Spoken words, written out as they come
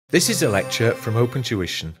This is a lecture from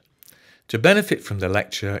OpenTuition. To benefit from the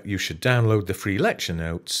lecture, you should download the free lecture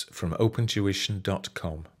notes from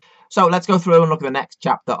opentuition.com. So let's go through and look at the next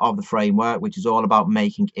chapter of the framework, which is all about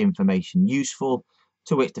making information useful,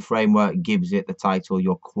 to which the framework gives it the title,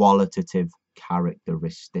 Your Qualitative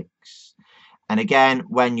Characteristics. And again,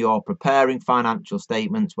 when you're preparing financial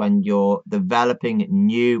statements, when you're developing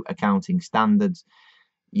new accounting standards,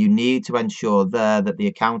 you need to ensure there that the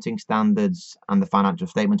accounting standards and the financial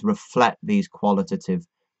statements reflect these qualitative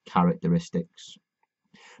characteristics.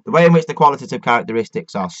 The way in which the qualitative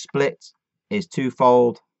characteristics are split is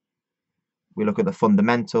twofold. We look at the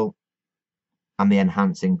fundamental and the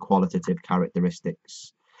enhancing qualitative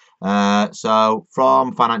characteristics. So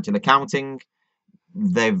from financial accounting,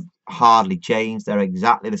 they've hardly changed. They're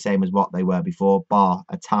exactly the same as what they were before, bar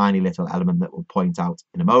a tiny little element that we'll point out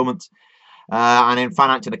in a moment. And in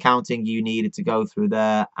financial accounting, you needed to go through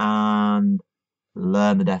there and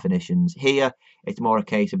learn the definitions. Here, it's more a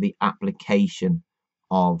case of the application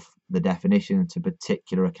of the definition to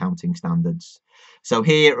particular accounting standards. So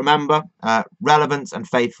here, remember, relevance and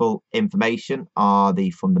faithful information are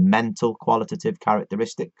the fundamental qualitative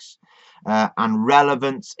characteristics. And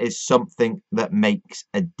relevance is something that makes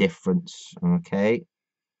a difference, okay?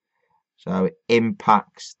 So it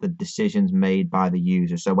impacts the decisions made by the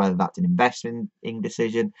user. So whether that's an investing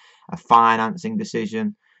decision, a financing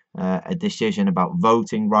decision, a decision about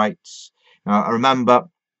voting rights. Now, remember,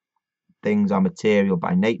 things are material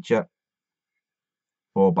by nature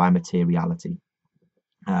or by materiality.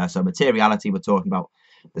 So materiality, we're talking about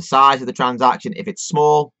the size of the transaction. If it's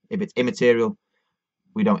small, if it's immaterial,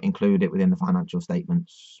 we don't include it within the financial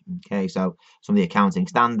statements. Okay, so some of the accounting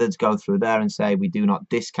standards go through there and say we do not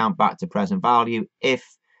discount back to present value if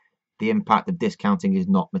the impact of discounting is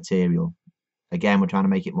not material. Again, we're trying to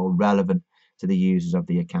make it more relevant to the users of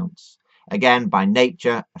the accounts. Again, by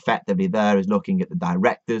nature, effectively there is looking at the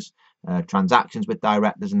directors, transactions with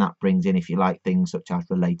directors, and that brings in, if you like, things such as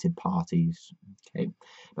related parties. Okay,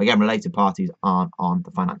 but again, related parties aren't on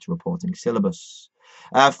the financial reporting syllabus.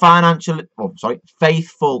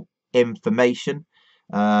 Faithful information.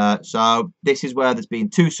 So this is where there's been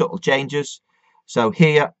two subtle changes. So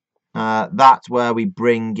here, that's where we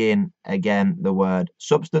bring in again the word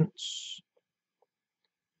substance,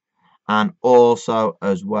 and also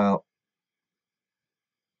as well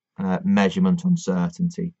measurement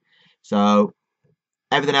uncertainty. So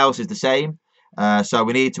everything else is the same. So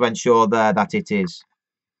we need to ensure there that it is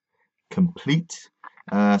complete.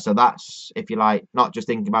 So that's, if you like, not just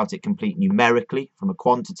thinking about it complete numerically from a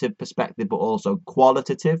quantitative perspective, but also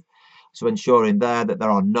qualitative. So ensuring there that there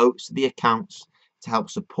are notes to the accounts to help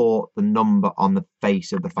support the number on the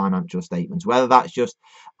face of the financial statements, whether that's just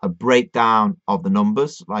a breakdown of the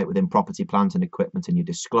numbers, like within property, plant and equipment and your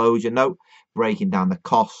disclosure note, breaking down the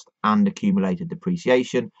cost and accumulated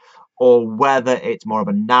depreciation, or whether it's more of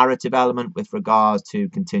a narrative element with regards to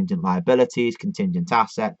contingent liabilities, contingent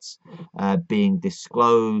assets being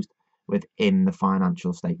disclosed within the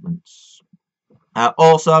financial statements.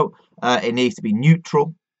 Also, it needs to be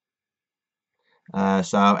neutral.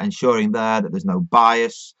 So ensuring there that there's no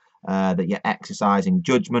bias, that you're exercising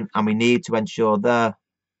judgment, and we need to ensure there,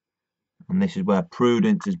 and this is where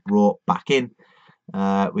prudence is brought back in,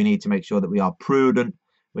 we need to make sure that we are prudent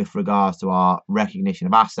with regards to our recognition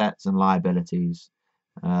of assets and liabilities,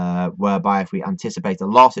 whereby if we anticipate a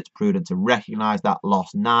loss, it's prudent to recognize that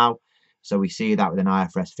loss now. So we see that within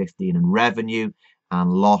IFRS 15 and revenue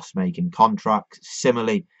and loss-making contracts.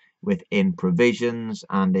 Similarly, within provisions,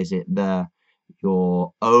 and is it there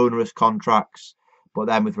your onerous contracts? But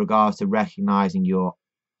then with regards to recognizing your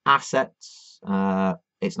assets,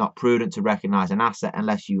 it's not prudent to recognize an asset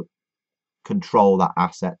unless you control that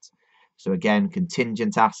asset. So again,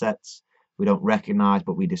 contingent assets we don't recognize,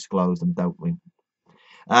 but we disclose them, don't we?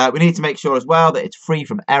 We need to make sure as well that it's free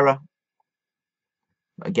from error.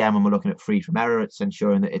 Again, when we're looking at free from error, it's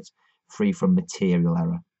ensuring that it's free from material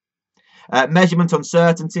error. Measurement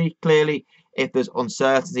uncertainty. Clearly, if there's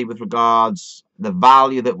uncertainty with regards the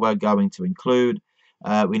value that we're going to include,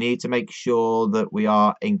 we need to make sure that we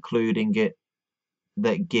are including it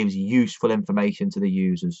that gives useful information to the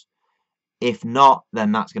users. If not,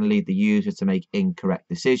 then that's going to lead the user to make incorrect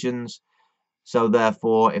decisions. So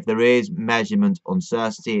therefore, if there is measurement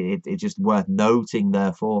uncertainty, it's just worth noting,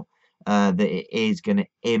 therefore, that it is going to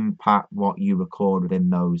impact what you record within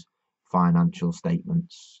those financial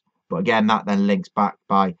statements. But again, that then links back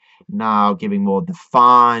by now giving more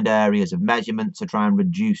defined areas of measurement to try and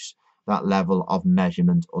reduce that level of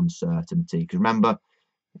measurement uncertainty. Because remember,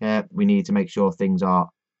 we need to make sure things are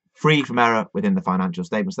free from error within the financial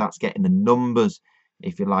statements. That's getting the numbers,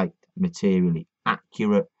 if you like, materially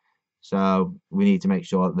accurate. So we need to make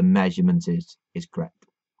sure that the measurement is correct.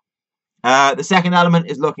 The second element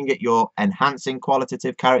is looking at your enhancing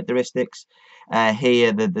qualitative characteristics.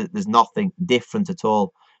 Here, there's nothing different at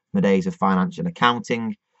all from the days of financial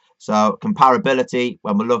accounting. So comparability,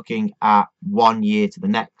 when we're looking at 1 year to the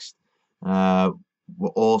next,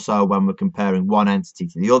 also when we're comparing one entity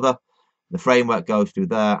to the other, the framework goes through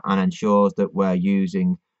there and ensures that we're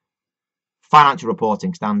using financial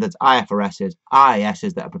reporting standards, IFRSs,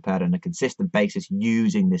 IASs that are prepared on a consistent basis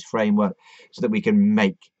using this framework so that we can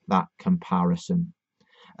make that comparison.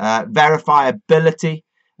 Verifiability,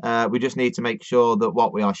 we just need to make sure that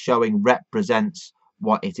what we are showing represents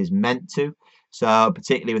what it is meant to. So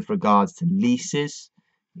particularly with regards to leases,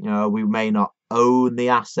 we may not own the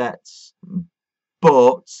assets,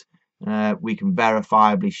 but we can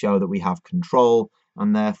verifiably show that we have control,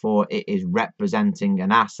 and therefore it is representing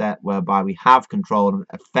an asset whereby we have control, and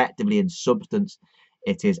effectively in substance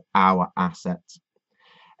it is our asset.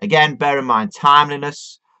 Again, bear in mind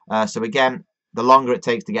timeliness. So again, the longer it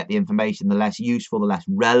takes to get the information, the less useful, the less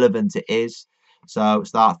relevant it is. So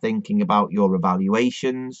start thinking about your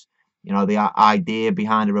evaluations. The idea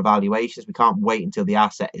behind a revaluation is we can't wait until the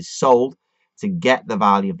asset is sold to get the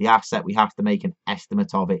value of the asset. We have to make an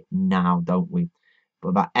estimate of it now, don't we?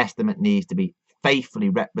 But that estimate needs to be faithfully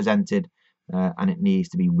represented, and it needs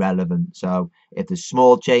to be relevant. So if there's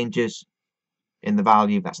small changes in the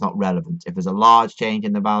value, that's not relevant. If there's a large change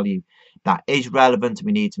in the value, that is relevant.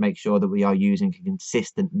 We need to make sure that we are using a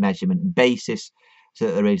consistent measurement basis so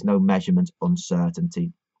that there is no measurement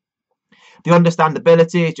uncertainty. The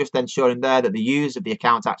understandability is just ensuring there that the users of the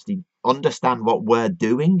account actually understand what we're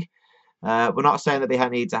doing. We're not saying that they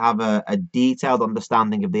need to have a detailed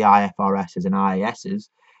understanding of the IFRSs and IASs,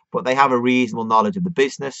 but they have a reasonable knowledge of the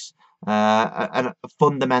business, and a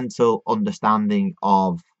fundamental understanding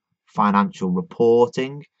of financial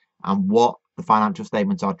reporting and what the financial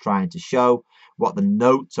statements are trying to show, what the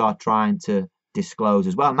notes are trying to disclose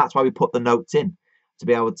as well. And that's why we put the notes in, to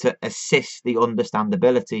be able to assist the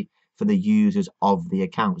understandability for the users of the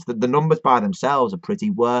accounts. The numbers by themselves are pretty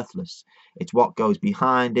worthless. It's what goes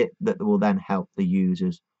behind it that will then help the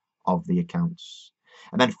users of the accounts.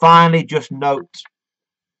 And then finally, just note,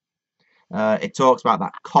 it talks about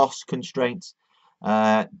that cost constraint.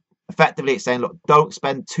 Effectively, it's saying, look, don't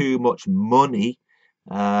spend too much money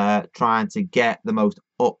trying to get the most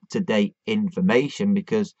up-to-date information,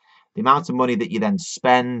 because the amount of money that you then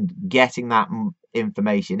spend getting that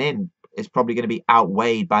information in is probably going to be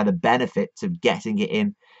outweighed by the benefits of getting it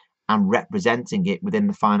in and representing it within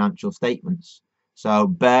the financial statements. So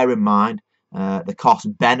bear in mind the cost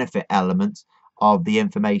benefit element of the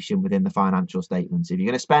information within the financial statements. If you're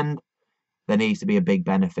going to spend, there needs to be a big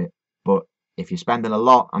benefit. But if you're spending a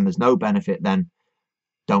lot and there's no benefit, then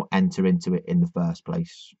don't enter into it in the first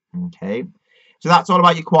place. Okay, so that's all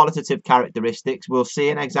about your qualitative characteristics. We'll see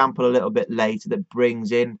an example a little bit later that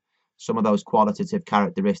brings in some of those qualitative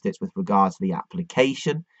characteristics with regards to the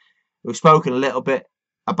application. We've spoken a little bit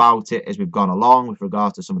about it as we've gone along with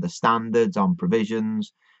regards to some of the standards on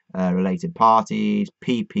provisions, related parties,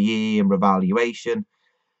 PPE and revaluation.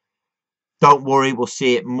 Don't worry, we'll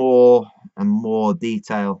see it more and more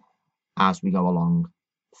detail as we go along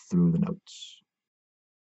through the notes.